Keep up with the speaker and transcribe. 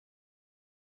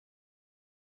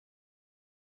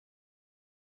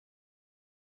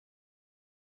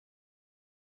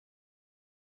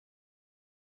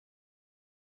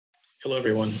Hello,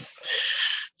 everyone.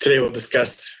 Today we'll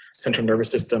discuss central nervous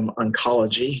system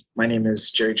oncology. My name is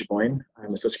Jerry Jaboyne.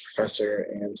 I'm associate professor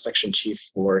and section chief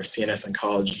for CNS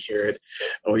oncology here at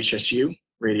OHSU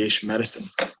Radiation Medicine.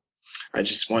 I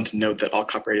just want to note that all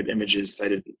copyrighted images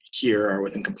cited here are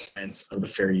within compliance of the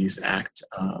Fair Use Act.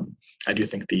 I do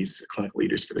thank these clinical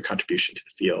leaders for their contribution to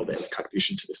the field and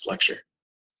contribution to this lecture.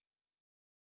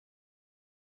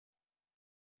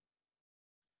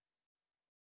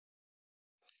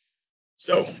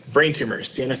 So, brain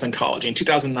tumors, CNS oncology. In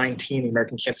 2019, the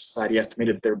American Cancer Society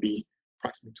estimated that there would be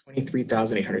approximately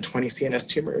 23,820 CNS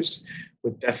tumors,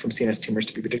 with death from CNS tumors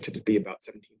to be predicted to be about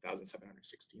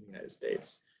 17,760 in the United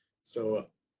States. So,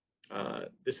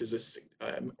 this is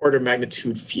an order of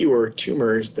magnitude fewer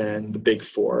tumors than the big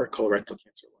four: colorectal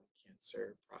cancer, lung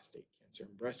cancer, prostate cancer,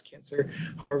 and breast cancer.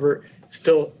 However,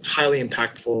 still highly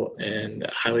impactful and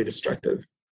highly destructive.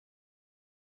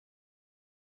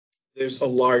 There's a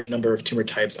large number of tumor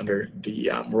types under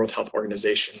the World Health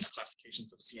Organization's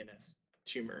classifications of CNS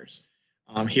tumors.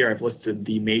 Here I've listed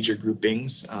the major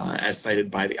groupings as cited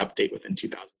by the update within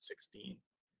 2016.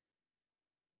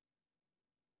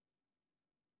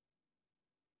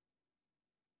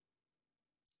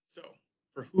 So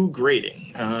for WHO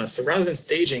grading, so rather than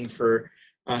staging for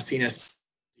CNS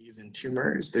disease and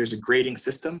tumors, there's a grading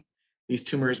system. These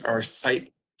tumors are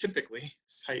typically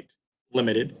site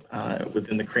limited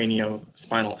within the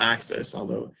craniospinal axis,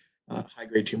 although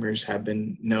high-grade tumors have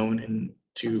been known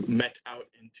to met out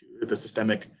into the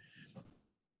systemic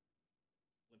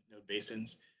lymph node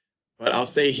basins. But I'll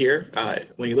say here,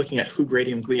 when you're looking at WHO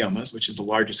grading gliomas, which is the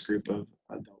largest group of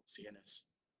adult CNS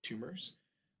tumors,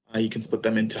 you can split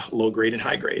them into low grade and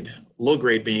high grade. Low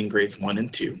grade being grades 1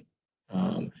 and 2.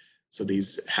 So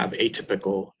these have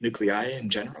atypical nuclei in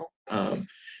general.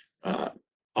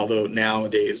 Although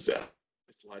nowadays,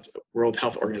 World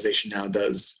Health Organization now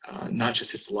does not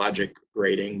just histologic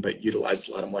grading, but utilizes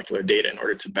a lot of molecular data in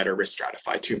order to better risk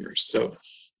stratify tumors. So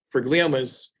for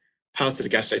gliomas,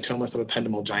 pilocytic astrocytoma,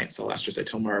 subependymal giant cell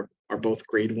astrocytoma are both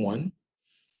grade 1.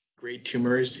 Grade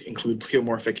tumors include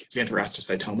pleomorphic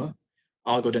xanthorastrocytoma,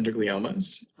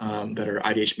 oligodendrogliomas that are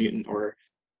IDH mutant or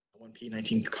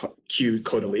 1p19q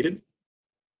co-deleted.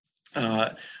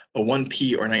 A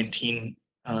 1p or 19q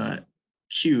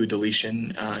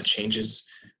deletion changes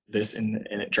this and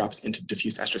it drops into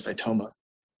diffuse astrocytoma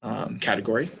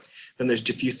category. Then there's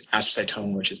diffuse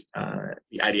astrocytoma, which is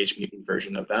the IDH mutant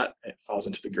version of that. It falls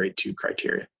into the grade 2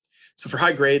 criteria. So for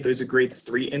high grade, those are grades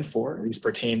 3 and 4. These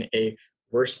pertain a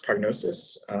worse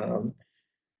prognosis and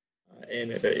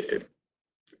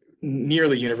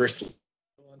nearly universal,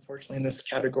 unfortunately, in this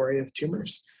category of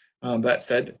tumors. That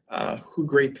said, WHO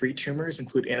grade 3 tumors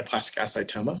include anaplastic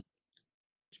astrocytoma,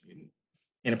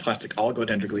 anaplastic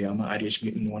oligodendroglioma, IDH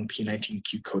mutant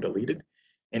 1p19q co-deleted,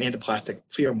 and anaplastic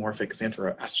pleomorphic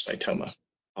xanthorastrocytoma,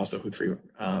 also WHO3.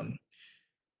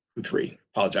 WHO3.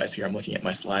 Apologize here, I'm looking at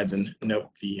my slides and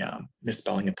note the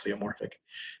misspelling of pleomorphic.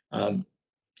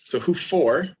 So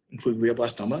WHO4 include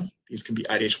glioblastoma. These can be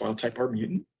IDH wild type or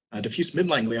mutant. Diffuse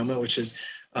midline glioma, which is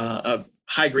a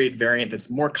high-grade variant that's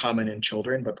more common in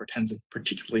children, but portends a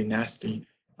particularly nasty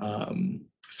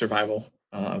survival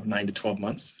of 9 to 12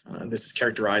 months. This is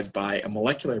characterized by a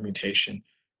molecular mutation,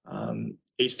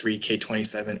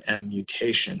 H3K27M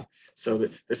mutation. So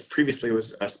this previously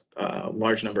was a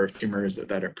large number of tumors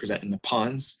that are present in the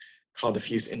pons, called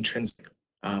diffuse intrinsic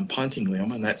pontine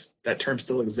glioma, and that term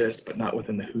still exists, but not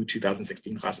within the WHO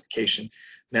 2016 classification.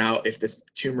 Now, if this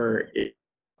tumor is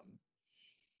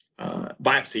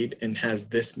biopsied and has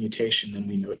this mutation, then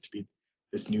we know it to be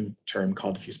this new term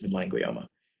called diffuse midline glioma.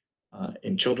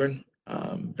 In children,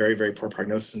 very, very poor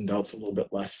prognosis. In adults, a little bit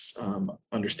less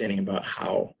understanding about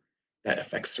how that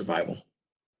affects survival.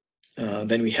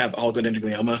 Then we have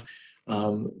oligodendroglioma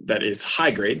that is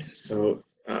high grade. So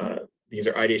these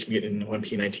are IDH mutant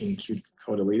 1p19q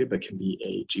co-deleted, but can be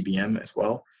a GBM as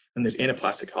well. And there's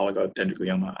anaplastic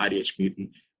oligodendroglioma, IDH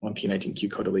mutant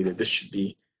 1p19q co-deleted. This should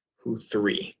be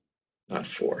WHO3, not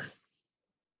 4.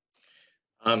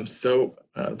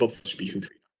 Both should be WHO3, not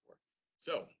 4.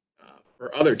 So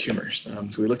for other tumors,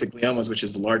 so we looked at gliomas, which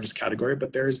is the largest category,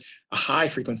 but there's a high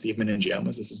frequency of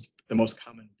meningiomas. This is the most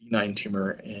common benign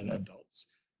tumor in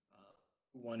adults.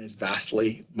 One is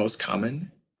vastly most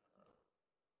common.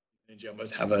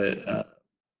 Meningiomas have a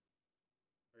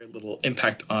very little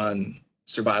impact on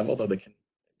survival, though they can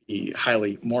be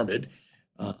highly morbid.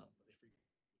 They not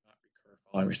recur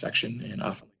following resection and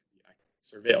often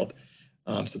can be surveilled.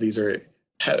 So these are,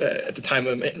 at the time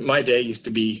of my day, used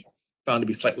to be found to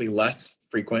be slightly less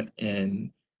frequent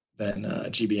in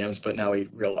GBMs, but now we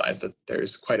realize that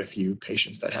there's quite a few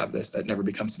patients that have this that never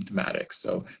become symptomatic.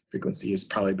 So frequency has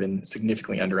probably been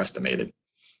significantly underestimated.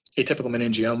 Atypical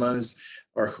meningiomas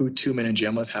or HU2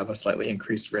 meningiomas have a slightly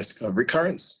increased risk of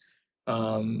recurrence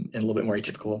and a little bit more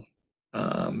atypical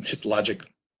histologic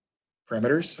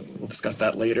parameters. We'll discuss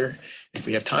that later if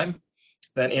we have time.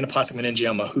 Then anaplastic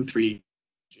meningioma, HU3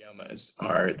 angiomas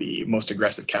are the most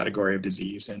aggressive category of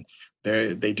disease, and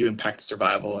they do impact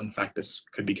survival. In fact, this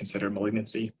could be considered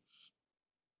malignancy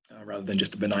rather than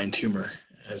just a benign tumor,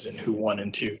 as in HU1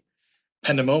 and 2.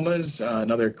 Ependymomas,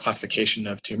 another classification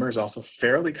of tumors, also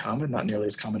fairly common, not nearly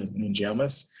as common as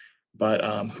meningiomas, but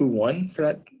HU1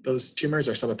 for those tumors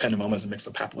are subependymomas and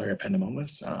myxopapillary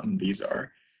ependymomas. These are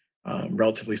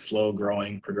relatively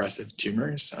slow-growing progressive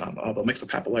tumors, although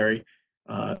myxopapillary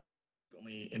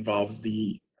only involves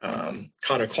the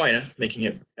conoquina, making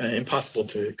it impossible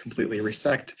to completely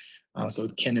resect, so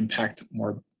it can impact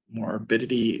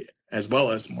morbidity as well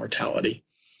as mortality.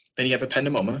 Then you have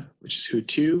ependymoma, which is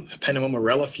HU2, ependymoma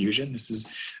relofusion. This is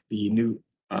the new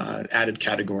added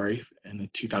category in the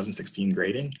 2016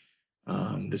 grading.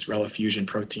 This relofusion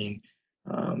protein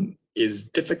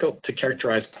is difficult to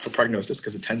characterize for prognosis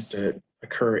because it tends to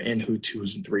occur in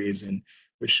HU2s and 3s, and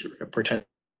which portend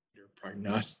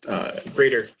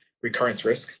greater recurrence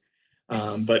risk.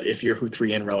 But if you're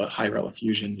HU3 and high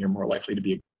relofusion, you're more likely to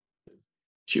be a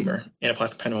tumor.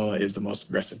 Anaplastic ependymoma is the most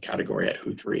aggressive category at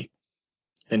HU3.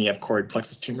 Then you have choroid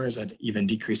plexus tumors at even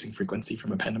decreasing frequency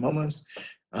from ependymomas.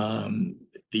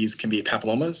 These can be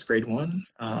papillomas, grade 1,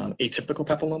 atypical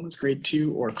papillomas, grade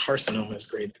 2, or carcinomas,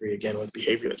 grade 3, again, with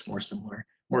behavior that's more similar,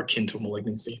 more akin to a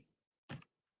malignancy.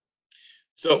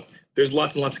 So there's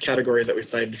lots and lots of categories that we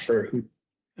cited for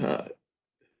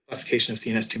classification of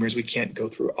CNS tumors. We can't go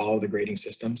through all of the grading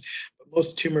systems, but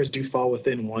most tumors do fall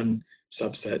within one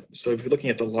subset. So if you're looking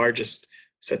at the largest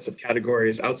sets of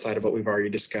categories outside of what we've already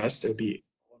discussed, it would be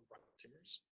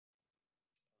tumors,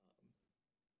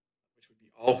 which would be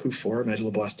all HU4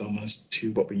 medulloblastomas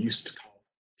to what we used to call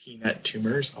PNET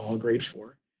tumors, all grade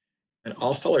 4, and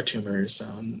all cellular tumors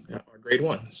are grade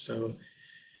 1. So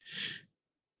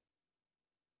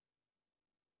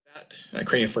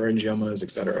craniopharyngiomas,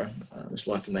 etc. There's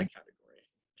lots in that category,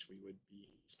 which we would be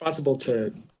responsible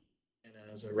to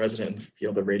as a resident in the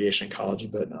field of radiation oncology,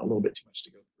 but a little bit too much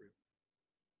to go through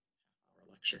our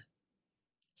lecture.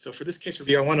 So for this case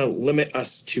review, I want to limit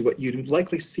us to what you'd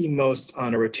likely see most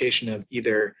on a rotation of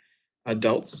either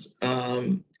adults,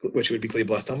 which would be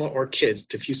glioblastoma, or kids,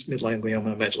 diffuse midline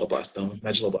glioma, medulloblastoma.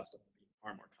 Medulloblastoma would be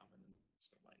far more common than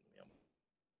midline glioma.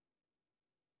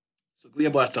 So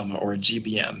glioblastoma, or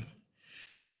GBM.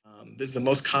 This is the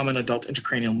most common adult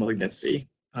intracranial malignancy.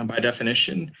 By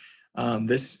definition,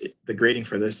 the grading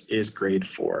for this is grade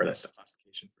 4. That's the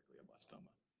classification for glioblastoma.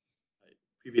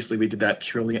 Previously, we did that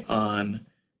purely on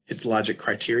histologic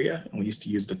criteria, and we used to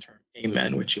use the term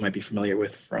AMEN, which you might be familiar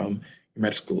with from your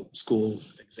medical school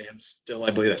exams. Still,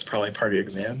 I believe that's probably part of your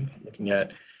exam, looking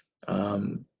at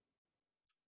endothelial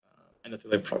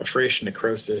proliferation,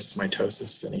 necrosis,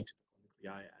 mitosis, and atypical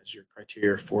nuclei as your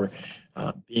criteria for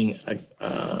being a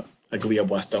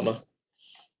glioblastoma.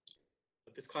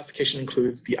 This classification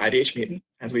includes the IDH mutant,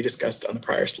 as we discussed on the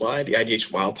prior slide, the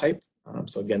IDH wild type.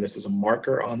 So again, this is a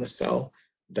marker on the cell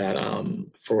that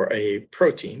for a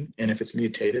protein, and if it's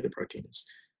mutated, the protein is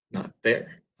not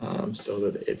there, so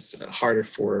that it's harder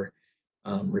for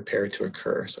repair to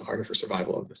occur, so harder for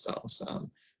survival of the cells.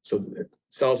 So the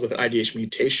cells with an IDH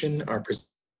mutation are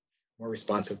more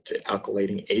responsive to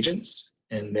alkylating agents,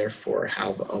 and therefore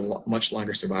have a much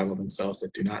longer survival than cells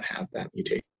that do not have that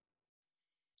mutation.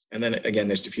 And then again,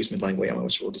 there's diffuse midline glioma,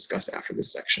 which we'll discuss after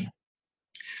this section.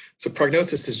 So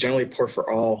prognosis is generally poor for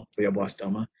all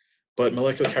glioblastoma, but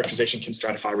molecular characterization can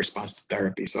stratify response to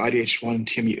therapy. So IDH1 and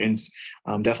 2 mutants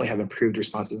definitely have improved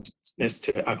responsiveness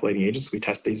to alkylating agents. We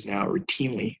test these now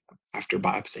routinely after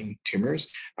biopsying tumors.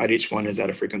 IDH1 is at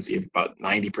a frequency of about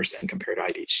 90% compared to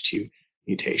IDH2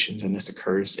 mutations, and this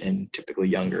occurs in typically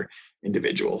younger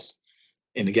individuals.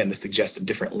 And again, this suggests a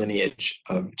different lineage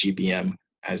of GBM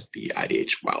as the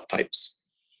IDH wild types.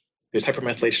 There's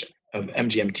hypermethylation of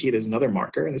MGMT. There's another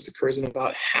marker, and this occurs in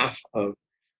about half of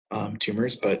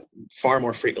tumors, but far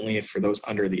more frequently for those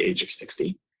under the age of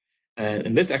 60.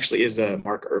 And this actually is a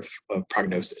marker of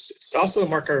prognosis. It's also a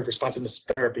marker of responsiveness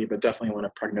to therapy, but definitely one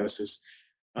of prognosis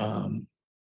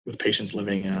with patients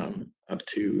living up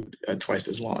to twice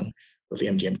as long with the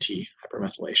MGMT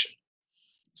hypermethylation.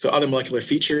 So other molecular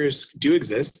features do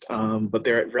exist, but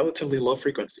they're at relatively low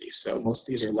frequency. So most of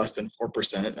these are less than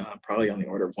 4%, probably on the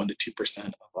order of 1 to 2%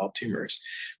 of all tumors.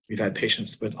 We've had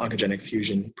patients with oncogenic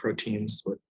fusion proteins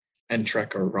with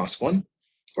NTRK or ROS1,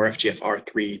 or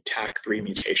FGFR3 TAC3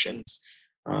 mutations.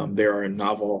 There are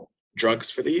novel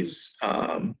drugs for these,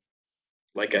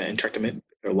 like entrectinib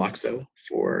or Loxo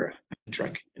for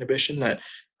NTRK inhibition that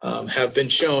have been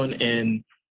shown in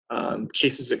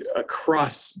cases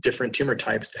across different tumor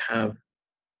types to have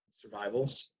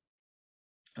survivals,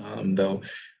 though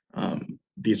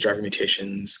these driver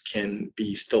mutations can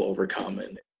be still overcome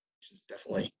and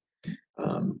definitely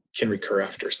can recur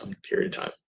after some period of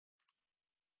time.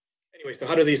 Anyway, so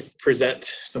how do these present?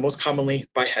 So most commonly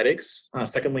by headaches,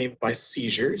 secondly by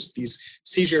seizures. These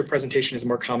seizure presentation is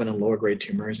more common in lower grade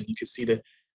tumors, and you can see that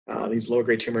these lower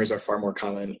grade tumors are far more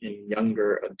common in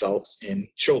younger adults and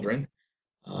children.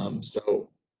 So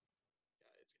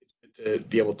it's good to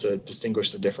be able to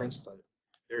distinguish the difference, but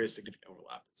there is significant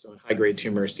overlap. So in high grade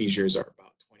tumor, seizures are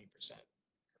about 20% of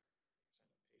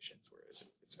patients, whereas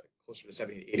it's closer to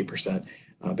 70 to 80%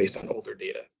 based on older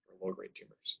data for lower grade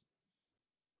tumors.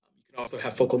 You can also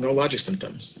have focal neurologic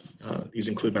symptoms. These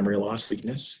include memory loss,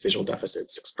 weakness, visual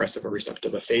deficits, expressive or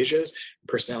receptive aphasias,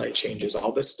 personality changes.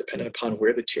 All this dependent upon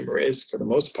where the tumor is for the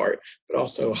most part, but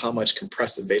also how much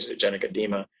compressive vasogenic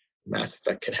edema, mass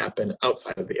effect can happen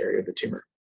outside of the area of the tumor.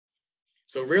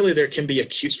 So rarely there can be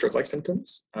acute stroke-like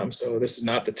symptoms. So this is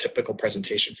not the typical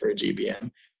presentation for a GBM.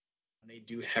 They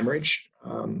do hemorrhage.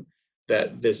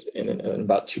 That this in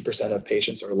about 2% of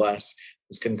patients or less,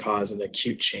 this can cause an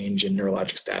acute change in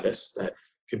neurologic status that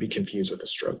could be confused with a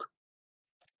stroke.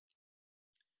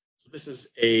 So this is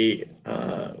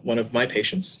one of my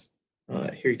patients.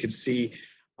 Here you can see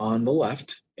on the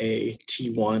left a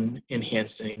T1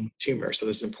 enhancing tumor. So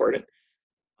this is important.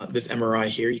 This MRI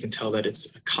here, you can tell that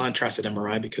it's a contrasted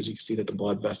MRI because you can see that the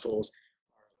blood vessels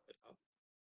are lit up.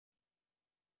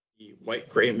 The white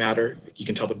gray matter, you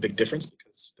can tell the big difference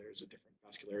because there's a different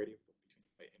vascularity between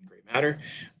white and gray matter.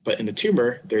 But in the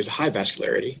tumor, there's a high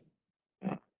vascularity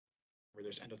where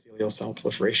there's endothelial cell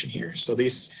proliferation here. So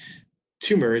these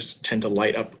tumors tend to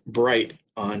light up bright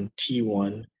on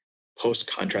T1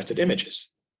 post-contrasted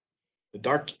images. The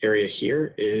dark area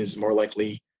here is more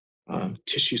likely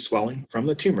tissue swelling from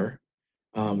the tumor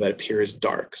that appears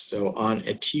dark. So on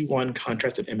a T1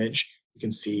 contrasted image, you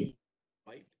can see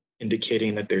light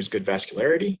indicating that there's good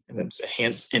vascularity and that's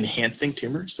enhancing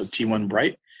tumor. So T1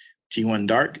 bright, T1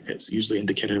 dark, it's usually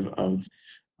indicative of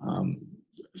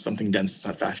something dense that's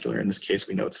not vascular. In this case,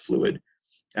 we know it's fluid.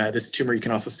 This tumor you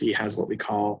can also see has what we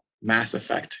call mass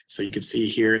effect. So you can see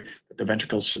here that the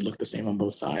ventricles should look the same on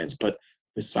both sides, but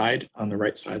this side, on the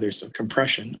right side, there's some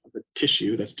compression of the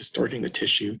tissue that's distorting the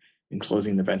tissue and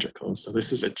closing the ventricles. So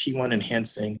this is a T1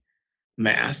 enhancing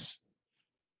mass,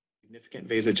 significant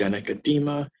vasogenic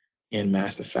edema, and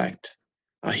mass effect.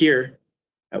 Here,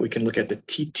 we can look at the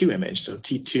T2 image. So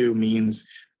T2 means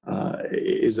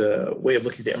is a way of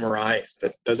looking at the MRI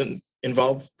that doesn't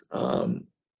involve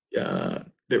the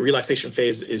relaxation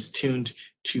phase is tuned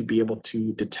to be able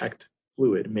to detect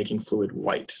fluid, making fluid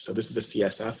white. So this is the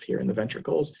CSF here in the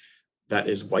ventricles. That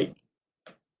is white.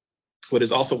 What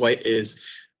is also white is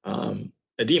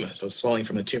edema, so swelling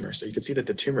from the tumor. So you can see that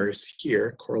the tumor is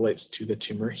here, correlates to the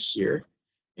tumor here,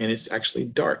 and it's actually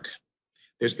dark.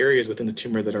 There's areas within the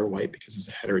tumor that are white because it's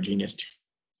a heterogeneous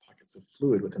tumor, pockets of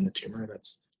fluid within the tumor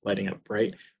that's lighting up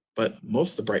bright, but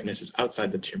most of the brightness is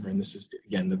outside the tumor, and this is,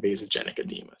 again, the vasogenic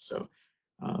edema, so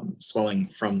swelling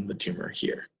from the tumor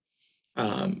here.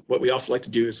 What we also like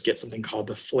to do is get something called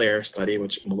the FLAIR study,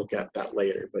 which we'll look at that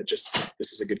later, but just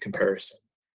this is a good comparison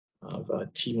of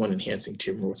T1 enhancing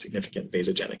tumor with significant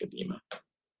vasogenic edema.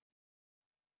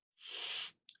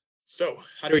 So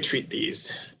how do we treat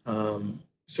these?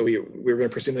 So we're going to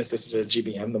presume this is a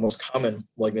GBM. The most common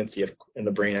malignancy in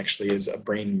the brain actually is a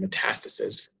brain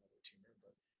metastasis.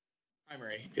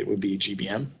 Primary, it would be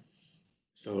GBM.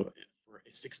 So for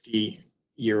a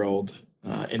 60-year-old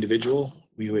individual,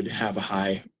 we would have a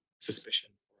high suspicion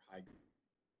for high grade.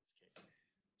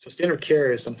 So standard of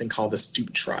care is something called the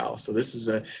STOOP trial. So this is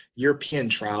a European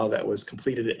trial that was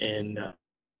completed in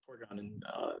Oregon in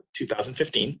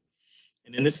 2015.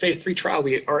 And in this phase 3 trial,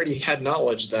 we already had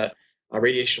knowledge that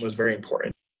radiation was very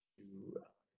important to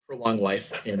prolong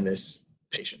life in this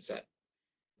patient set.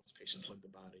 Most patients lived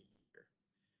about a year.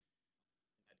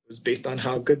 It was based on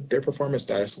how good their performance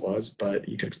status was, but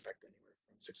you could expect anywhere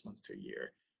from 6 months to a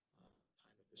year time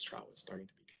that this trial was starting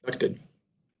to be conducted.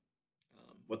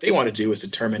 What they want to do is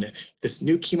determine if this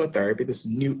new chemotherapy, this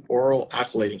new oral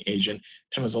alkylating agent,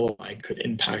 temozolomide, could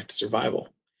impact survival.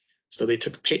 So they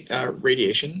took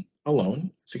radiation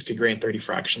alone, 60 gray and 30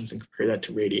 fractions, and compared that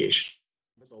to radiation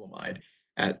temozolomide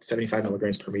at 75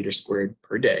 milligrams per meter squared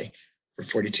per day for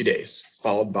 42 days,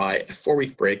 followed by a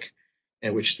 4-week break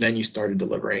and which then you started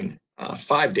delivering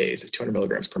 5 days of 200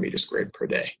 milligrams per meter squared per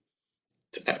day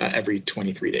every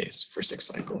 23 days for 6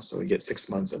 cycles. So we get 6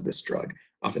 months of this drug,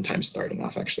 oftentimes starting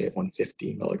off actually at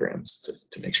 150 milligrams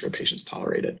to make sure patients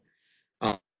tolerate it.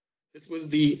 This was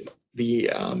the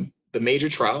major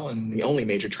trial and the only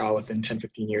major trial within 10,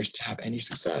 15 years to have any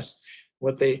success.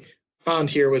 What they found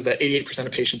here was that 88%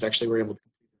 of patients actually were able to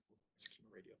complete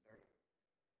their chemoradiotherapy.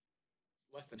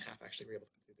 Less than half actually were able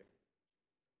to complete their.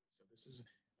 So this is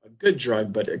a good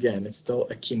drug, but again, it's still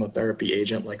a chemotherapy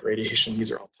agent like radiation.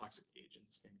 These are all toxic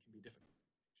agents and can be difficult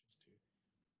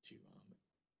to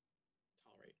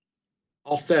tolerate.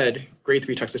 All said, grade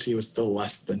 3 toxicity was still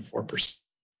less than 4%.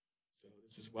 So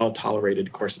this is well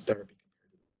tolerated course of therapy compared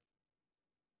to the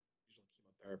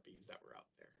usual chemotherapies that were out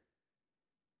there.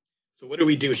 So what do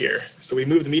we do here? So we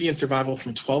move the median survival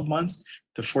from 12 months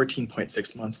to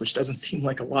 14.6 months, which doesn't seem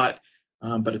like a lot,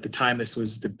 but at the time, this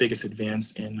was the biggest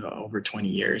advance in over 20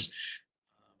 years.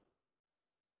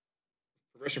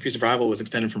 Progression-free survival was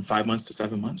extended from 5 months to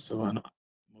 7 months. So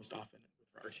most often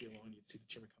for RT alone, you'd see the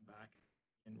tumor come back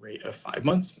in rate of 5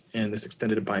 months, and this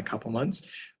extended it by a couple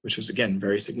months, which was, again,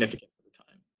 very significant for the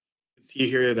time. You can see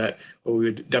here that what we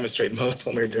would demonstrate most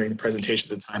when we were doing the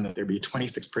presentations at the time, that there'd be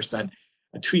 26%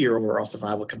 a 2-year overall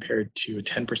survival compared to a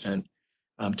 10%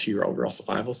 2-year overall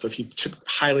survival. So if you took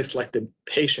highly selected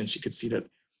patients, you could see that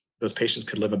those patients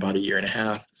could live about 1.5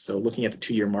 years. So looking at the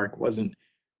 2-year mark wasn't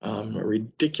a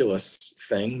ridiculous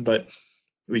thing, but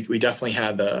we definitely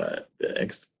had the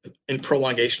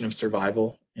prolongation of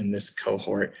survival in this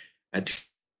cohort. At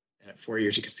 4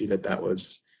 years, you can see that that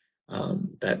was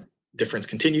that difference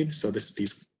continued. So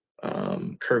these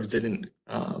curves didn't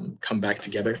come back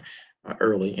together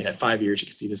early, and at 5 years, you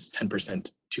can see this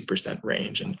 10%, 2%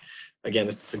 range. And again,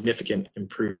 this is significant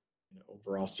improvement in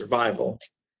overall survival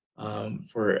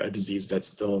for a disease that's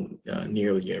still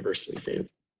nearly universally fatal.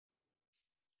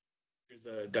 Here's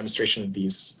a demonstration of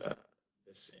this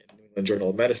in New England Journal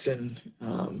of Medicine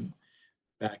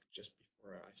back just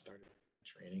before I started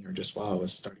training, or just while I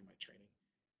was starting my training.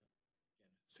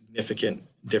 Significant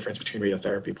difference between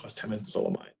radiotherapy plus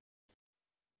temozolomide.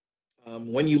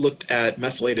 When you looked at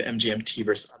methylated MGMT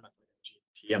versus unmethylated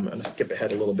MGMT, I'm going to skip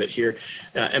ahead a little bit here.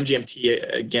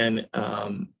 MGMT, again,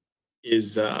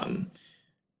 is a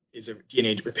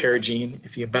DNA repair gene.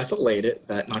 If you methylate it,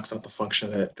 that knocks out the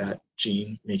function of that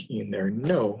gene, making there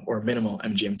no or minimal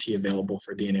MGMT available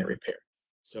for DNA repair.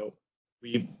 So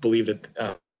we believe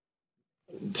that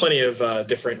plenty of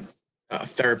different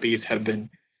therapies have been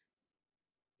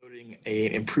noting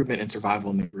an improvement in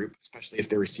survival in the group, especially if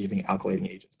they're receiving alkylating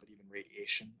agents, but even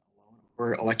radiation alone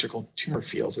or electrical tumor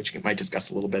fields, which we might discuss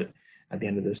a little bit at the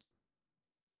end of this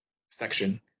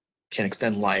section, can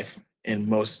extend life, and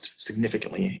most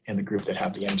significantly in the group that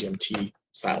have the MGMT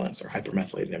silence or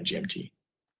hypermethylated MGMT.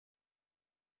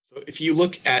 So if you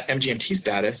look at MGMT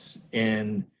status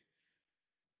in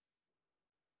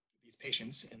these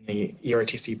patients, in the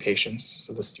ERTC patients,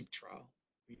 so the STOOP trial,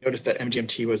 we noticed that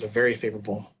MGMT was a very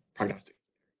favorable prognostic.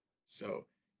 So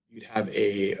you'd have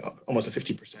almost a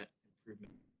 50%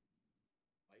 improvement.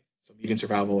 So median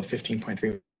survival of 15.3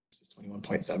 versus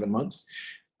 21.7 months,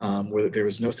 where there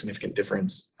was no significant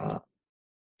difference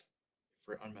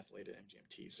for unmethylated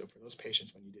MGMT. So for those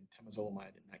patients, when you did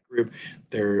temozolomide in that group,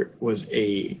 there was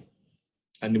a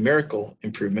numerical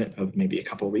improvement of maybe a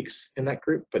couple of weeks in that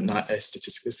group, but not a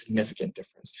statistically significant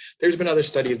difference. There's been other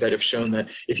studies that have shown that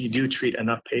if you do treat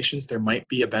enough patients, there might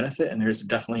be a benefit, and there's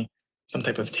definitely some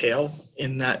type of tail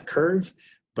in that curve,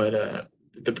 but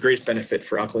the greatest benefit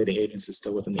for alkylating agents is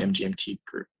still within the MGMT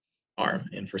group arm,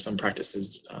 and for some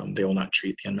practices, they will not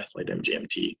treat the unmethylated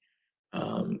MGMT,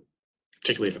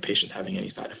 particularly if a patient's having any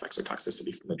side effects or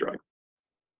toxicity from the drug.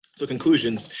 So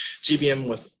conclusions, GBM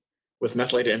with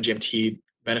methylated MGMT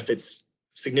benefits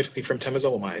significantly from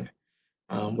temozolomide,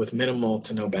 with minimal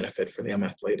to no benefit for the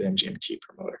unmethylated MGMT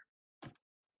promoter.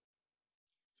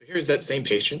 So here's that same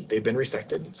patient. They've been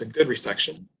resected. It's a good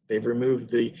resection. They've removed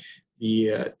the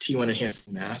T1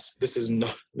 enhancing mass. This is no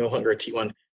longer a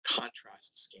T1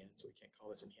 contrast scan, so we can't call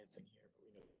this enhancing here, but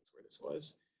we know that's where this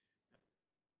was.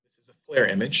 This is a FLAIR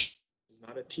image. This is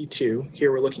not a T2.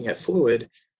 Here we're looking at fluid,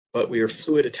 but we are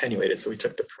fluid attenuated. So we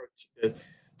took the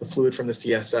fluid from the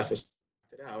CSF is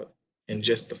out, and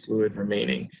just the fluid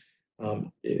remaining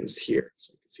is here.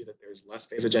 So you can see that there's less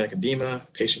vasogenic edema.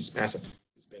 Patient's mass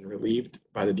has been relieved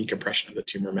by the decompression of the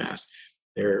tumor mass.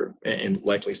 They're in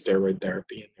likely steroid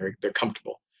therapy, and they're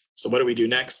comfortable. So what do we do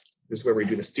next? This is where we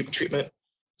do the STOOP treatment.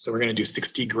 So we're going to do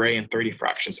 60 gray and 30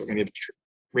 fractions. So we're going to give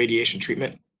radiation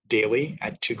treatment daily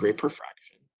at 2 gray per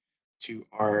fraction to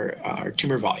our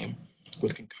tumor volume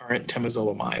with concurrent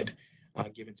temozolomide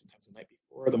given sometimes the night before.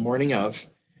 or the morning of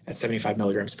at 75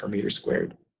 milligrams per meter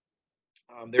squared.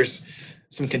 There's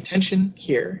some contention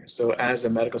here. So as a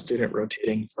medical student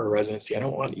rotating for a residency, I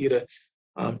don't want you to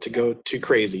go too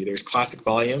crazy. There's classic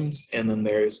volumes, and then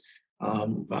there's what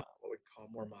we call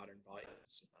more modern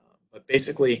volumes. But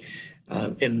basically,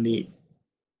 in the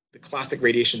classic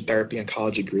radiation therapy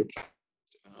oncology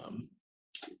um,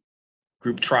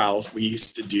 group trials, we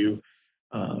used to do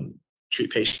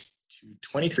treat patients to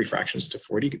 23 fractions to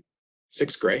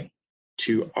 46 gray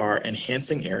to our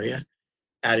enhancing area,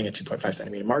 adding a 2.5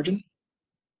 centimeter margin.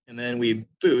 And then we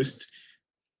boost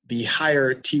the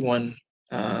higher T1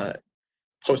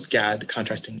 post-GAD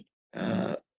contrasting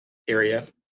area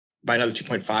by another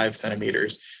 2.5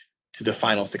 centimeters to the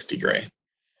final 60 gray.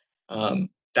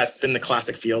 That's been the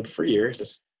classic field for years.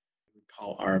 This we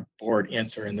call our board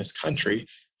answer in this country.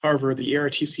 However, the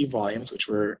ERTC volumes, which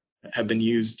have been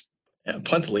used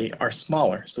plentifully, are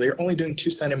smaller. So they're only doing 2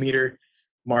 centimeter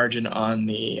margin on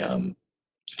the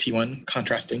T1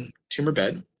 contrasting tumor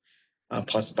bed,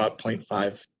 plus about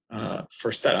 0.5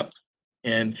 for setup.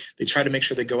 And they try to make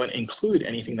sure they go and include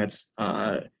anything that's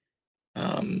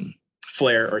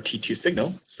flare or T2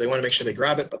 signal. So they want to make sure they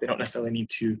grab it, but they don't necessarily need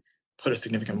to put a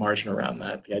significant margin around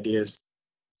that. The idea is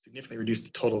significantly reduce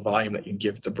the total volume that you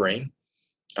give the brain,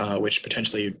 which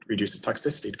potentially reduces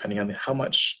toxicity depending on how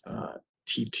much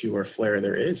T2 or flare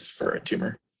there is for a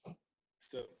tumor.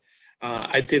 So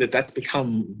I'd say that that's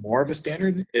become more of a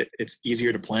standard. It's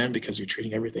easier to plan because you're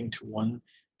treating everything to one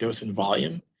dose and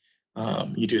volume.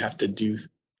 You do have to do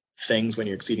things when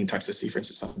you're exceeding toxicity, for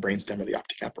instance, on the brainstem or the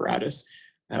optic apparatus,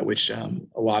 which a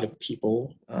lot of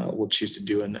people will choose to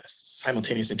do in a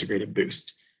simultaneous integrated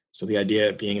boost. So the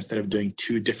idea being, instead of doing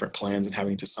 2 different plans and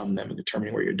having to sum them and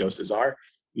determining where your doses are,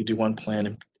 you do one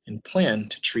plan and plan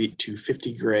to treat to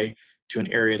 50 gray to an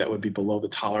area that would be below the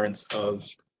tolerance of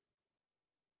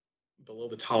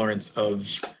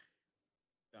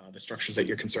the structures that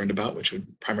you're concerned about, which would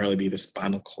primarily be the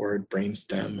spinal cord,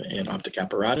 brainstem, and optic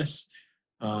apparatus,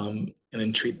 and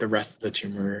then treat the rest of the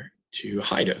tumor to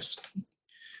high dose.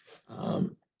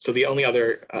 So the only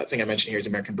other thing I mentioned here is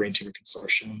American Brain Tumor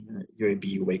Consortium,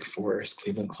 UAB, Wake Forest,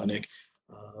 Cleveland Clinic,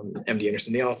 MD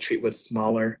Anderson. They all treat with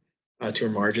smaller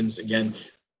tumor margins. Again,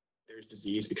 there's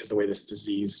disease because the way this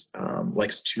disease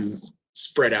likes to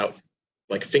spread out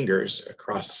like fingers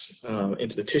across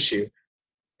into the tissue,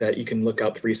 that you can look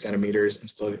out 3 centimeters and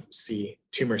still see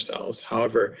tumor cells.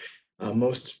 However,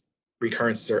 most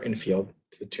recurrences are infield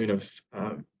to the tune of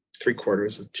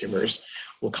 3/4 of tumors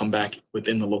will come back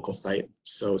within the local site.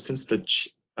 So since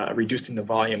reducing the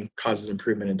volume causes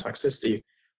improvement in toxicity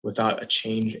without a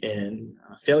change in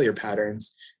failure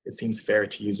patterns, it seems fair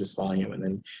to use this volume and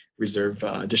then reserve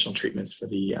additional treatments for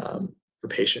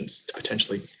patients to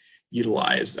potentially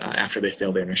utilize after they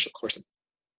fail their initial course of.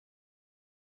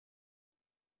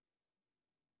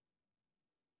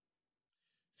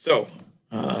 So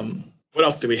what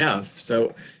else do we have?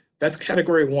 So that's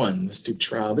category 1, the Stoop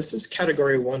trial. This is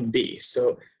category 1B.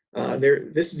 So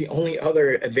this is the only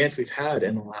other advance we've had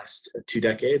in the last 2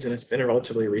 decades, and it's been a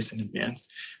relatively recent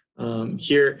advance.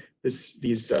 Here,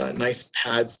 these nice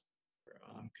pads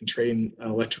contain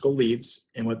electrical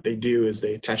leads, and what they do is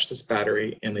they attach this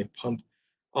battery and they pump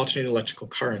alternating electrical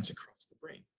currents across the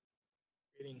brain,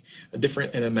 creating a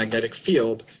different and a magnetic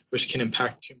field which can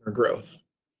impact tumor growth.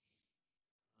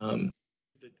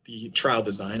 The trial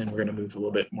design, and we're going to move a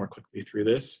little bit more quickly through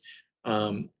this.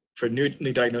 For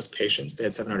newly diagnosed patients, they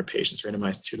had 700 patients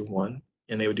randomized 2 to 1,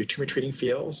 and they would do tumor treating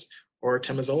fields or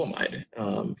temozolomide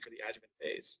for the adjuvant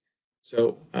phase.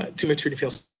 So tumor treating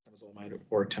fields, temozolomide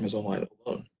or temozolomide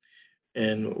alone.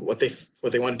 And what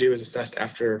they want to do is assess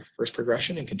after first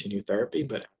progression and continue therapy,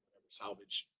 but whatever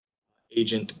salvage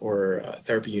agent or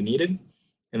therapy you needed,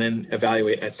 and then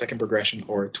evaluate at second progression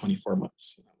or 24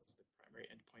 months. So that was the primary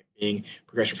endpoint being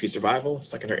progression-free survival,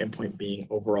 secondary endpoint being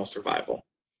overall survival.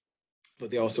 But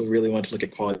they also really want to look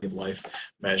at quality of life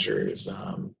measures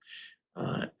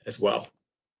as well.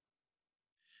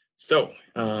 So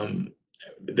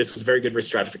this was very good risk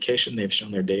stratification. They've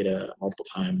shown their data multiple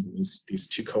times, and these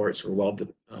 2 cohorts were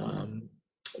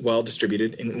well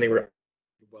distributed, and they were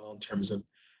well in terms of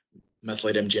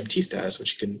methylated MGMT status,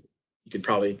 which you could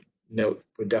probably note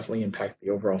would definitely impact the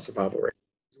overall survival rate.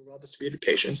 Well-distributed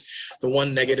patients. The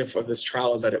one negative of this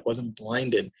trial is that it wasn't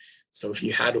blinded. So if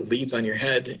you had leads on your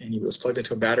head and you was plugged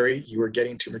into a battery, you were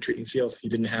getting tumor treating fields. If you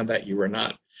didn't have that, you were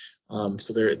not.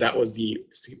 So that was the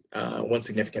one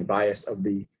significant bias of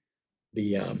the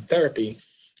therapy.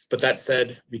 But that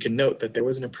said, we can note that there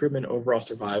was an improvement in overall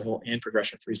survival and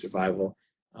progression-free survival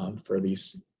for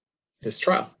this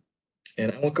trial.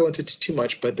 And I won't go into too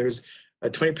much, but there's a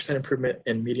 20% improvement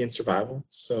in median survival.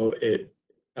 So it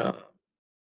for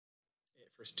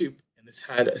Stoop, and this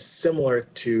had a similar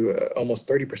to almost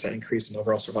 30% increase in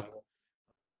overall survival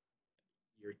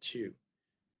year 2.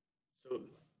 So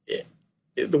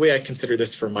the way I consider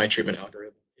this for my treatment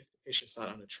algorithm, if the patient's not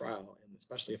on a trial, and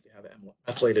especially if they have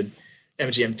methylated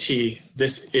MGMT,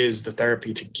 this is the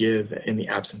therapy to give in the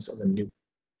absence of a new would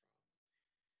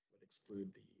exclude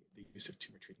the use of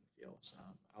tumor treating fields.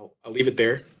 I'll leave it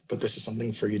there, but this is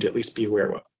something for you to at least be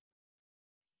aware of.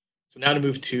 So now to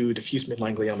move to diffuse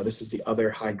midline glioma. This is the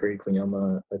other high-grade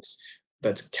glioma that's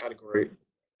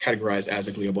categorized as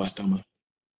a glioblastoma.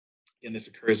 And this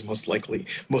occurs most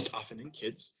often in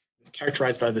kids. It's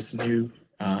characterized by this new,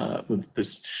 more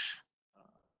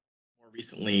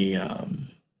recently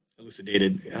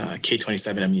elucidated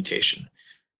K27M mutation.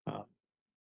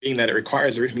 Being that it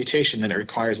requires a mutation, then it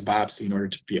requires a biopsy in order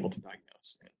to be able to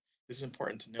diagnose. And this is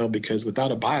important to know because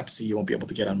without a biopsy, you won't be able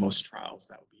to get on most trials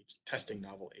that will be testing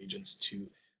novel agents to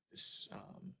this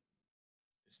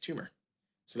tumor.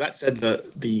 So that said,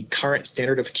 the current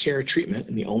standard of care treatment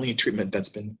and the only treatment that's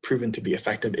been proven to be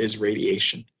effective is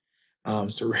radiation.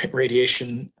 So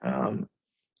radiation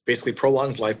basically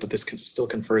prolongs life, but this still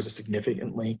confers a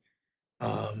significantly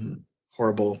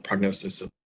horrible prognosis of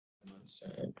months,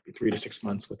 3 to 6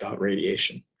 months without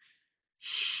radiation.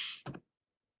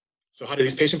 So how do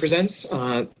these patients present?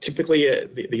 Typically,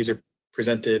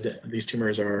 these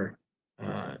tumors are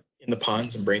in the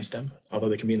pons and brainstem, although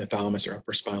they can be in the thalamus or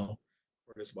upper spinal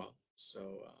cord as well.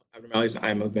 So abnormalities in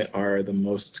eye movement are the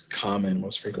most common,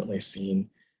 most frequently seen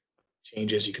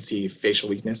changes. You can see facial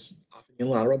weakness, often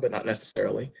unilateral, but not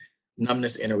necessarily.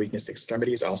 Numbness and or weakness to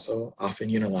extremities, also often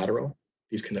unilateral.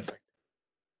 These can affect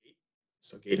gait,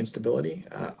 so gait instability,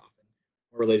 often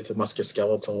more related to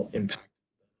musculoskeletal impact,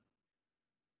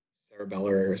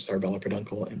 cerebellar or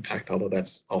cerebellopeduncle impact, although that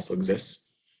also exists.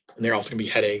 And there also can be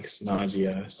headaches,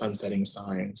 nausea, sunsetting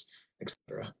signs,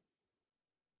 etc.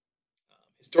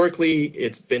 Historically,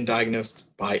 it's been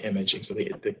diagnosed by imaging. So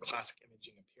the classic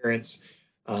imaging appearance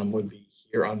would be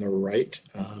here on the right.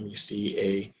 You see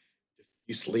a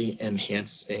diffusely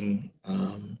enhancing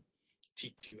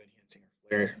T2 enhancing or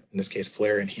flare, in this case,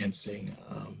 flare enhancing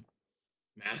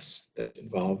mass that's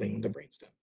involving the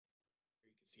brainstem.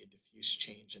 You can see a diffuse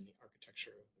change in the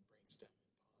architecture of the brainstem.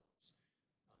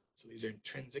 So these are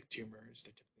intrinsic tumors.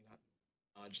 They're typically not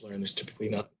nodular, and there's typically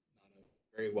not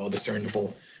a very well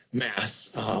discernible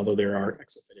mass, although there are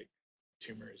exophytic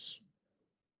tumors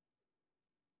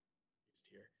used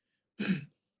here.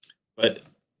 But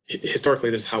historically,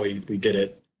 this is how we did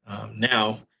it.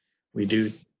 Now, we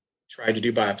do try to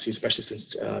do biopsy, especially since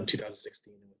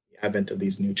 2016, with the advent of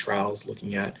these new trials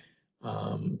looking at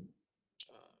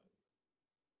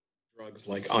drugs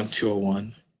like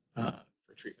ONC201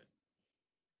 for treatment.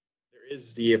 There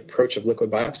is the approach of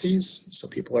liquid biopsies, so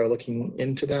people are looking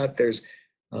into that. There's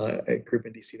a group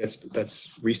in DC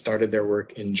that's restarted their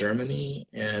work in Germany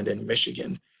and in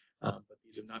Michigan, but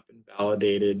these have not been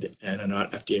validated and are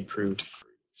not FDA approved for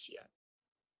use yet.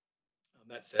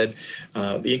 That said,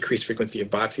 the increased frequency of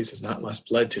biopsies has not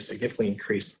led to significantly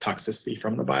increased toxicity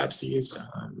from the biopsies.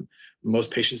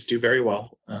 Most patients do very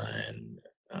well, and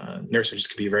neurosurgeons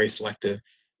can be very selective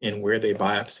in where they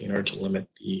biopsy in order to limit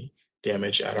the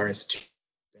damage at our institute.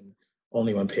 And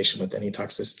only one patient with any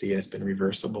toxicity has been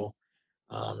reversible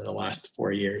in the last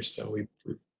 4 years. So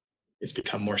it's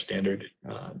become more standard,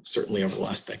 certainly over the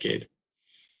last decade.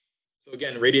 So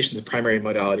again, radiation is the primary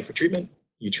modality for treatment.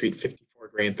 You treat 54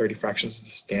 gray and 30 fractions as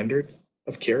the standard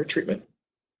of care treatment.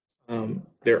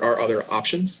 There are other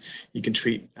options. You can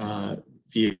treat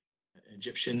via an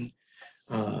Egyptian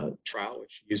trial,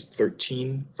 which used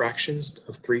 13 fractions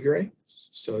of 3 gray,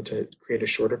 so to create a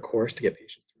shorter course to get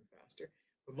patients through faster.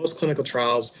 But most clinical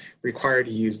trials require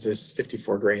to use this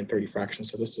 54 gray and 30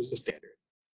 fractions, so this is the standard.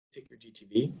 Take your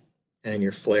GTV and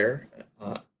your flare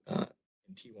and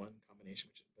T1 combination,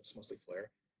 which is mostly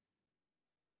flare.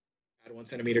 Add 1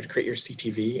 centimeter to create your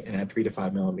CTV and add 3 to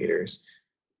 5 millimeters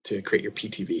to create your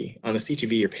PTV. On the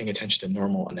CTV, you're paying attention to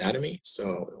normal anatomy.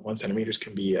 So 1 centimeters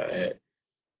can be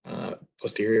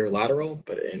posterior or lateral,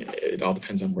 but it all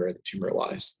depends on where the tumor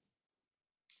lies.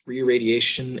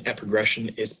 Re-irradiation at progression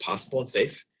is possible and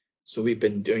safe. So we've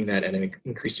been doing that at an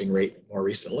increasing rate more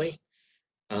recently.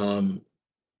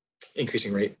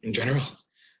 Increasing rate in general.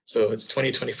 So it's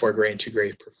 20, 24 gray and 2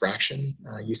 gray per fraction.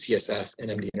 UCSF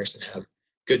and MD Anderson have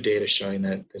good data showing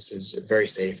that this is very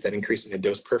safe, that increasing the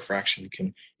dose per fraction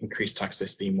can increase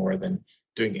toxicity more than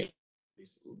doing a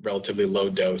relatively low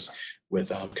dose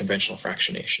with conventional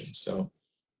fractionation. So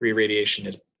re-irradiation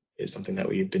is something that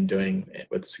we've been doing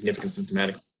with significant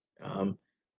symptomatic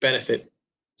benefit.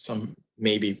 Some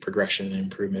maybe progression and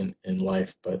improvement in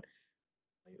life, but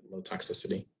low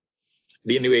toxicity.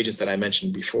 The new agents that I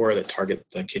mentioned before that target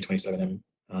the K27M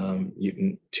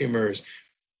mutant tumors,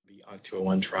 the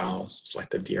ONC201 trials,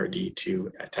 selective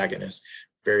DRD2 antagonists,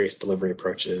 various delivery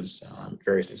approaches,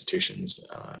 various institutions,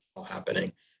 all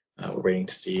happening. We're waiting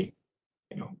to see,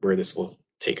 where this will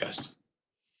take us.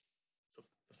 So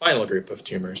the final group of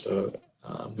tumors, so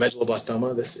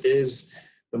medulloblastoma, this is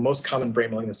the most common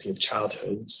brain malignancy of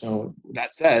childhood. So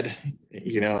that said,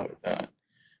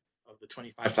 of the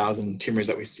 25,000 tumors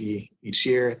that we see each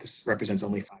year, this represents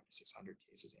only 500 to 600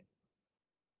 cases.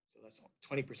 So that's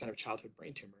 20% of childhood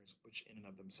brain tumors, which in and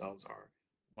of themselves are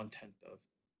 1/10 of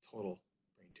total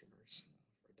brain tumors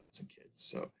for adults and kids.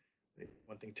 So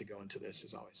one thing to go into this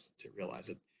is always to realize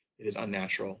that it is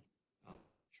unnatural for a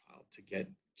child to get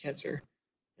cancer.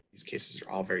 These cases are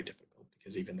all very difficult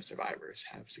because even the survivors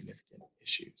have significant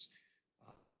issues.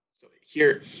 So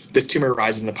here, this tumor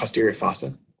arises in the posterior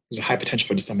fossa. There's a high potential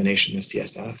for dissemination in the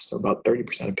CSF. So about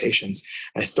 30% of patients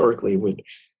historically would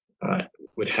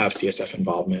have CSF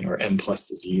involvement or M+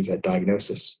 disease at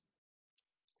diagnosis.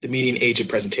 The median age of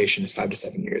presentation is 5 to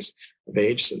 7 years of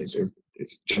age. So these are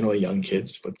generally young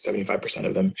kids, with 75%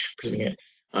 of them presenting it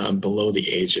below the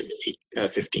age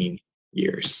of 15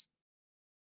 years.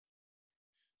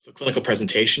 So clinical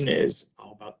presentation is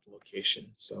all about the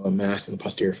location. So a mass in the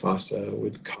posterior fossa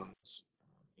would cause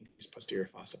increased posterior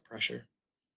fossa pressure.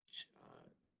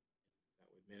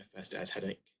 That would manifest as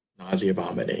headache, nausea,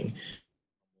 vomiting,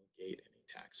 gait, and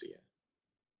ataxia.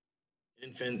 In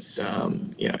infants,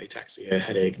 ataxia,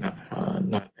 headache,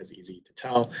 not as easy to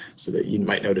tell, so that you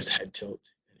might notice head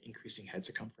tilt and increasing head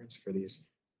circumference for these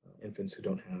infants who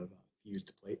don't have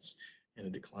fused plates, and a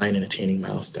decline in attaining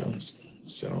milestones.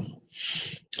 So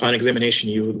on examination,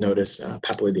 you would notice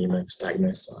papilledema,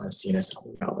 nystagmus, CNS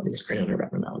abnormalities, cranial nerve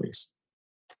abnormalities.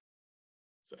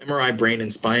 So MRI brain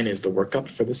and spine is the workup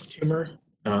for this tumor.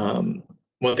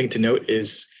 One thing to note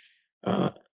is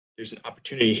there's an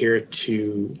opportunity here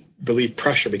to relieve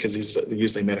pressure, because these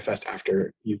usually manifest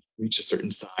after you've reached a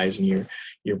certain size and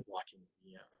you're blocking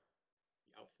the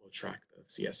outflow tract of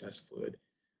CSS fluid.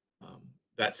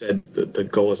 That said, the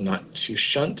goal is not to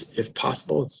shunt if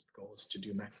possible. The goal is to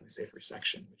do maximally safe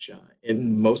resection, which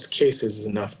in most cases is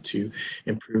enough to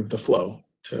improve the flow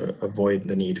to avoid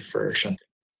the need for shunting.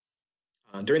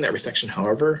 During that resection,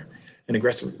 however, an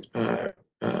aggressive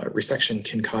resection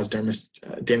can cause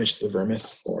damage to the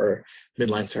vermis or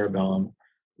midline cerebellum,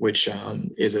 which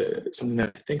is something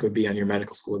that I think would be on your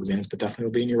medical school exams, but definitely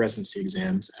will be in your residency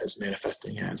exams as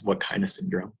manifesting as what kind of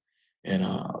syndrome. And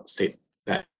I'll state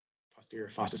that posterior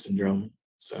fossa syndrome.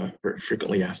 It's a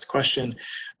frequently asked question.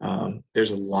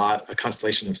 There's a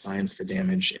constellation of signs for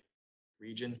damage in the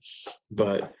region,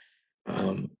 but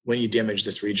when you damage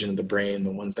this region of the brain,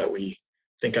 the ones that we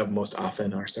think of most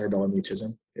often are cerebellum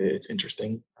mutism. It's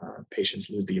interesting.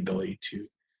 Patients lose the ability to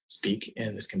speak,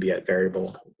 and this can be at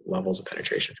variable levels of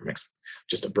penetration, from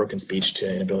just a broken speech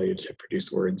to inability to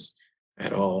produce words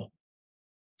at all.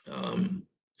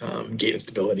 Gait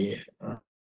instability,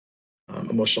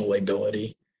 emotional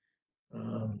lability.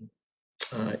 And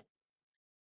I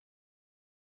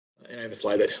have a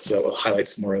slide that will highlight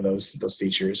some more of those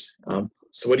features.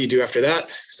 So what do you do after that?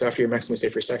 So after your maximally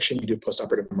safe resection, you do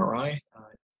postoperative MRI,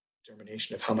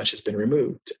 determination of how much has been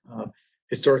removed.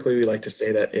 Historically, we like to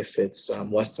say that if it's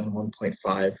less than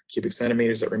 1.5 cubic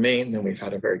centimeters that remain, then we've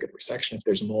had a very good resection. If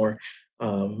there's more,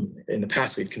 in the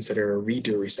past, we'd consider a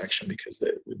redo resection, because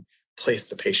that would place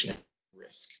the patient at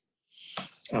risk.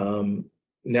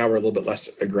 Now we're a little bit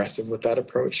less aggressive with that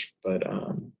approach, but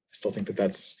I still think that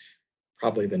that's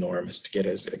probably the norm, is to get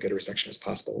as a good resection as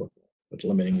possible with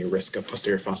limiting your risk of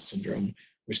posterior fossa syndrome,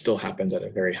 which still happens at a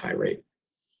very high rate.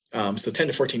 So 10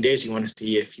 to 14 days, you want to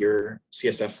see if your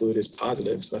CSF fluid is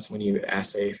positive. So that's when you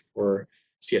assay for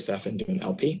CSF and do an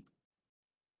LP.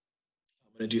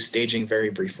 I'm going to do staging very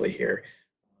briefly here.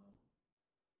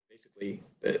 Basically,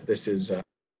 this is M+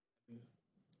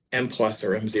 or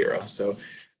M0. So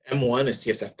M1 is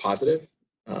CSF positive.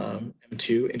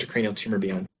 M2, intracranial tumor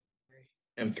beyond.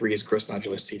 M3 is gross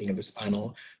nodular seeding of the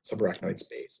spinal subarachnoid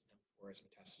space. M4 is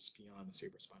metastasis beyond the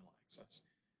cerebrospinal axis.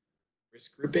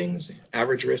 Risk groupings: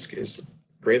 average risk is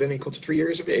greater than or equal to 3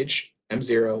 years of age.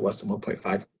 M0, less than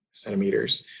 1.5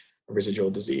 centimeters of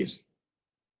residual disease.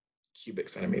 Cubic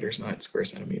centimeters, not square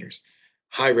centimeters.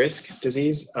 High risk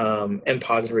disease, M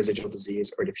positive residual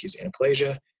disease or diffuse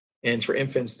aneuplosia. And for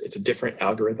infants, it's a different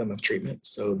algorithm of treatment.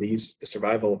 So the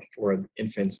survival for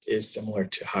infants is similar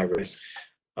to high risk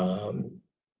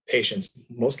patients,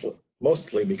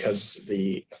 mostly because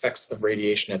the effects of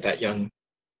radiation at that young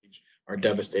age are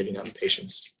devastating on the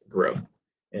patient's growth.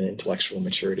 and intellectual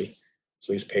maturity.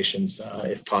 So these patients,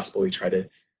 if possible, we try to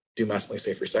do maximally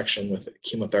safe resection with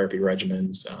chemotherapy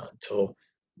regimens until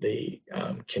they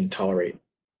can tolerate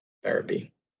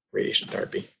therapy, radiation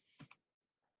therapy.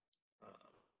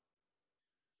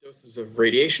 Doses of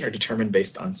radiation are determined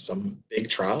based on some big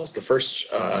trials. The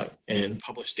first and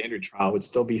published standard trial would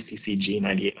still be CCG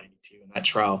 9892. In that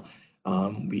trial,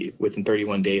 within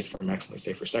 31 days from maximally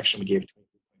safe resection, we gave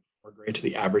 23.4 gray to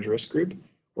the average risk group,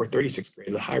 or 36 gray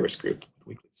to the high risk group with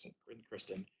weekly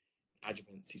vincristine,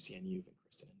 adjuvant CCNU,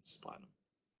 vincristine, and cisplatin.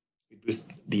 We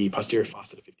boost the posterior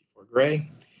fossa to 54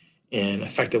 gray, and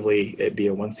effectively it'd be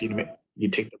a 1 centimeter. You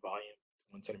take the volume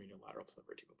 1 centimeter lateral to the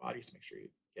vertebral bodies to make sure you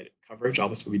get coverage. All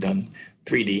this will be done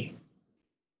 3D.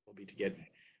 Will be to get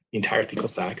the entire thecal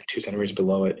sac 2 centimeters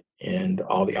below it and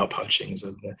all the outpouchings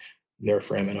of the nerve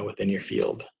foramina within your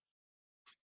field.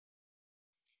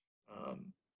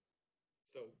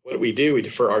 So what we do, we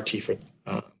defer RT for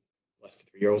less than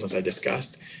 3-year-olds, as I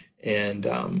discussed, and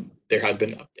there has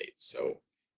been an update. So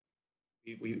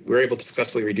we were able to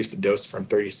successfully reduce the dose from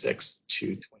 36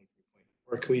 to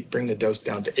 23.4. Could we bring the dose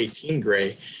down to 18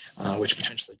 gray, which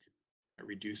potentially could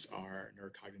reduce our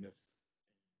neurocognitive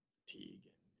fatigue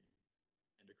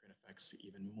and endocrine effects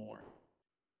even more?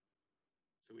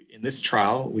 So in this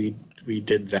trial, we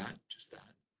did that, just that.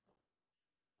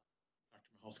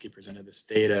 Dr. Mihalski presented this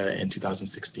data in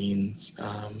 2016's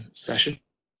session,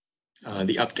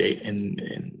 the update,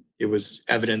 and it was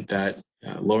evident that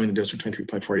lowering the dose from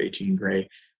 23.4 to 18 gray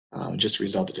just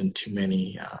resulted in too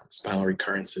many spinal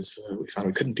recurrences. So we found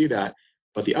we couldn't do that.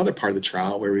 But the other part of the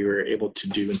trial, where we were able to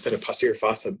do, instead of posterior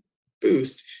fossa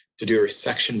boost, to do a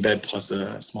resection bed plus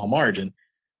a small margin,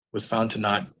 was found to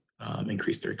not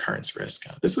increase the recurrence risk.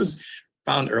 This was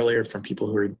found earlier from people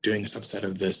who were doing a subset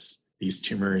of these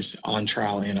tumors on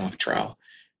trial and off trial.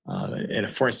 In a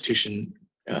foreign institution,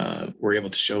 were able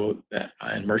to show that,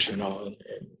 and Merchant and all in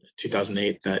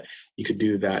 2008, that you could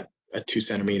do that a 2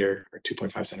 centimeter or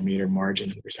 2.5 centimeter margin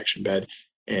in the resection bed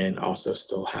and also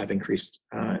still have increased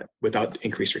without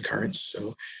increased recurrence.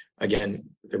 So again,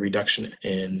 the reduction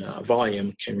in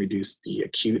volume can reduce the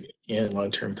acute and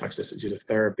long-term toxicity of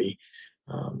therapy.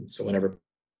 So whenever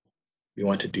we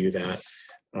want to do that,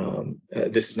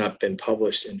 this has not been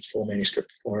published in full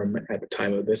manuscript form at the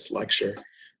time of this lecture,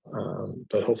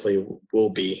 but hopefully it will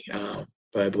be.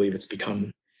 But I believe it's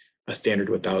become a standard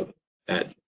without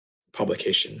that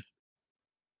publication,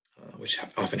 which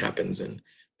often happens in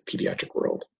the pediatric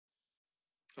world.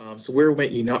 So where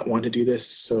might you not want to do this?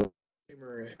 So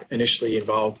tumor initially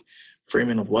involved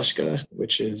foramen of Luschka,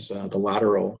 which is the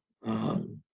lateral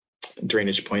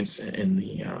drainage points in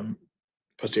the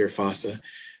posterior fossa.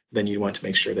 Then you want to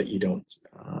make sure that you don't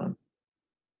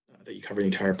that you cover the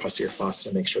entire posterior fossa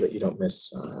to make sure that you don't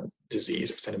miss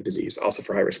disease, extended disease. Also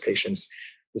for high-risk patients,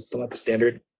 this is still not the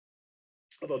standard,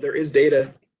 although there is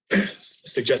data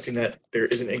suggesting that there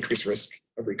is an increased risk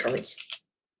of recurrence.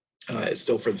 It's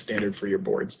still for the standard for your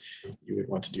boards. You would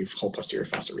want to do whole posterior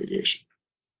fossa radiation.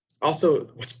 Also,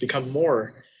 what's become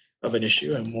more of an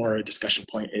issue and more a discussion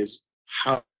point is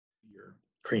how your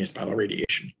craniospinal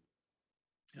radiation.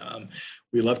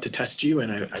 We love to test you,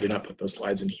 and I did not put those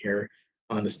slides in here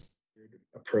on this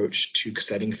approach to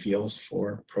setting fields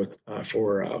for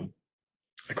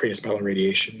craniospinal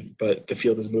radiation, but the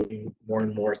field is moving more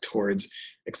and more towards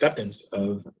acceptance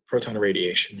of proton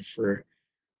irradiation for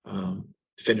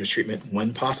definitive treatment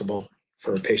when possible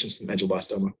for patients with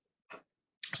medulloblastoma.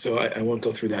 So I won't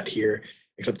go through that here,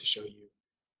 except to show you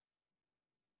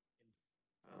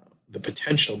the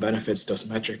potential benefits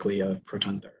dosimetrically of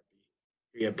proton therapy.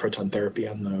 We have proton therapy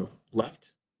on the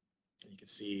left. You can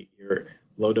see your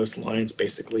low dose lines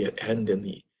basically end in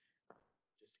the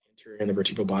just anterior in the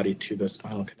vertebral body to the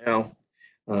spinal canal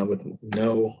with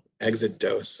no exit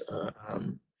dose.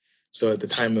 So at the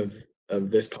time of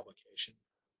this publication,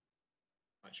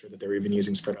 I'm not sure that they were even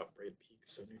using spread out braid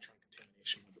peaks, so neutron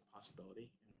contamination was a possibility.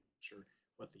 I'm not sure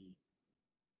what the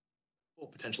full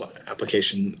potential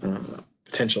application,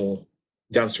 potential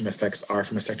downstream effects are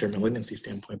from a secondary malignancy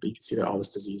standpoint, but you can see that all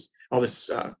this disease, all this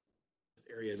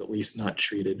area is at least not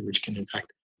treated, which can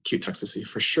impact acute toxicity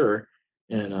for sure.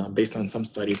 And based on some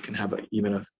studies, can have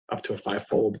even up to a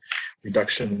 5-fold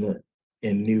reduction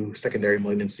in new secondary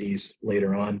malignancies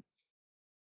later on.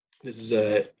 This is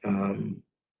a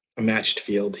matched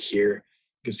field here.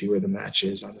 You can see where the match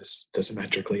is on this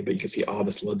dosimetrically, but you can see all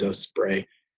this low dose spray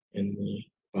in the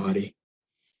body.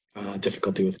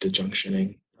 Difficulty with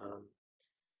dejunctioning.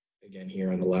 Again,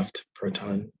 here on the left,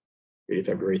 proton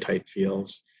radiotherapy tight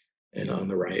fields, and on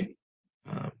the right,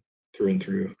 through and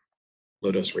through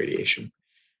low dose radiation.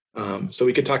 So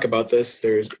we could talk about this.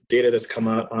 There's data that's come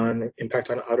out on impact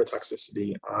on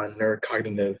ototoxicity, on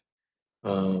neurocognitive,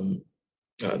 the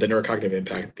neurocognitive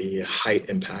impact, the height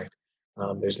impact.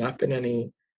 There's not been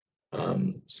any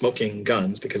smoking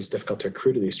guns because it's difficult to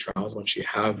accrue to these trials. Once you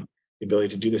have the ability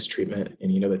to do this treatment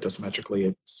and you know that dosimetrically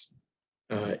it's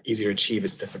easy to achieve,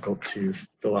 it's difficult to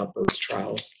fill out those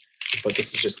trials. But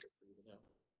this is just good for you to know.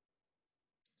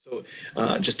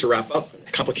 So just to wrap up,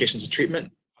 complications of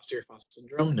treatment, posterior fossa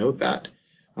syndrome, know that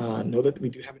we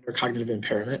do have a neurocognitive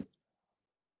impairment.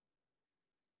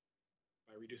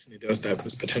 By reducing the dose, that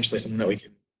was potentially something that we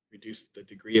can reduce the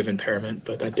degree of impairment,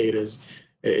 but that data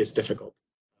is difficult.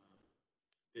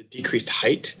 The decreased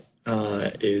height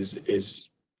is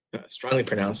strongly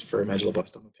pronounced for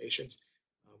medulloblastoma patients.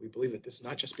 We believe that this is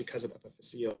not just because of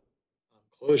epiphyseal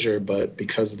closure, but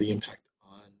because of the impact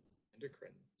on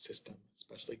endocrine system,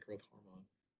 especially growth hormone.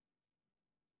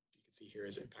 You can see here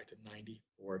is impacted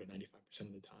 94 to 95%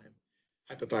 of the time.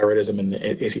 Hypothyroidism and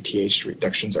ACTH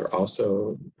reductions are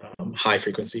also high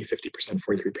frequency, 50%,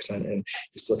 43%, and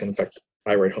you still can affect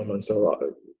thyroid hormone.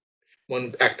 So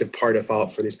one active part of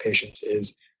follow-up for these patients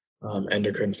is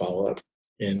endocrine follow-up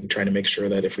and trying to make sure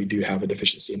that if we do have a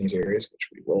deficiency in these areas, which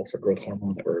we will for growth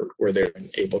hormone, or where they're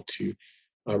able to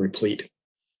replete.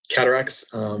 Cataracts,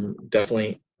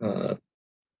 definitely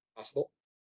possible,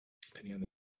 depending on the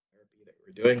therapy that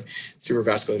we're doing.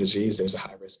 Cerebrovascular disease, there's a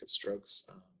high risk of strokes.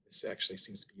 This actually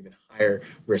seems to be even higher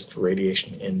risk for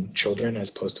radiation in children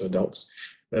as opposed to adults.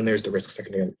 Then there's the risk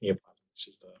secondary neoplasm, which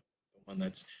is the one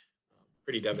that's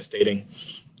pretty devastating.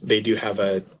 They do have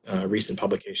a recent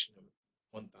publication of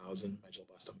 1,000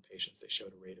 medulloblastoma patients. They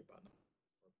showed a rate of about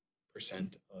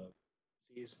 9% of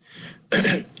disease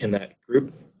in that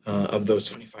group. Of those,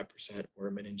 25%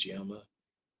 were meningioma,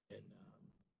 and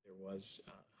there was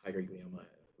high-grade glioma.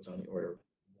 It was on the order of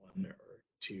 1 or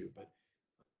 2, but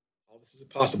all this is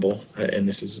possible, and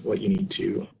this is what you need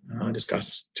to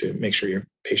discuss to make sure your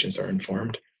patients are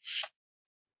informed.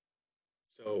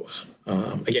 So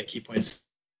again, key points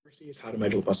is how do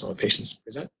medulloblastoma patients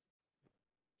present?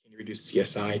 Can you reduce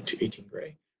CSI to 18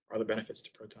 gray? Are there benefits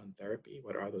to proton therapy?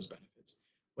 What are those benefits?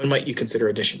 When might you consider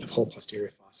addition of whole posterior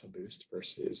fossa boost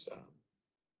versus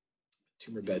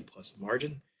tumor bed plus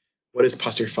margin? What is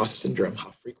posterior fossa syndrome?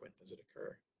 How frequent does it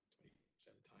occur? 20%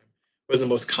 of the time. What is the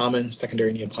most common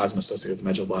secondary neoplasm associated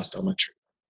with medulloblastoma treatment?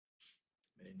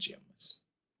 Meningiomas.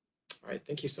 All right,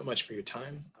 thank you so much for your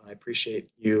time. I appreciate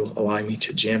you allowing me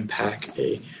to jam pack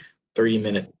a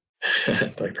 30-minute,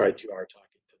 like probably 2-hour talk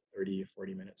into 30 or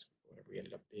 40 minutes, whatever we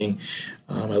ended up being.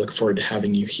 I look forward to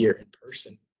having you here in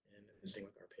person and visiting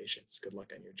with our patients. Good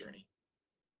luck on your journey.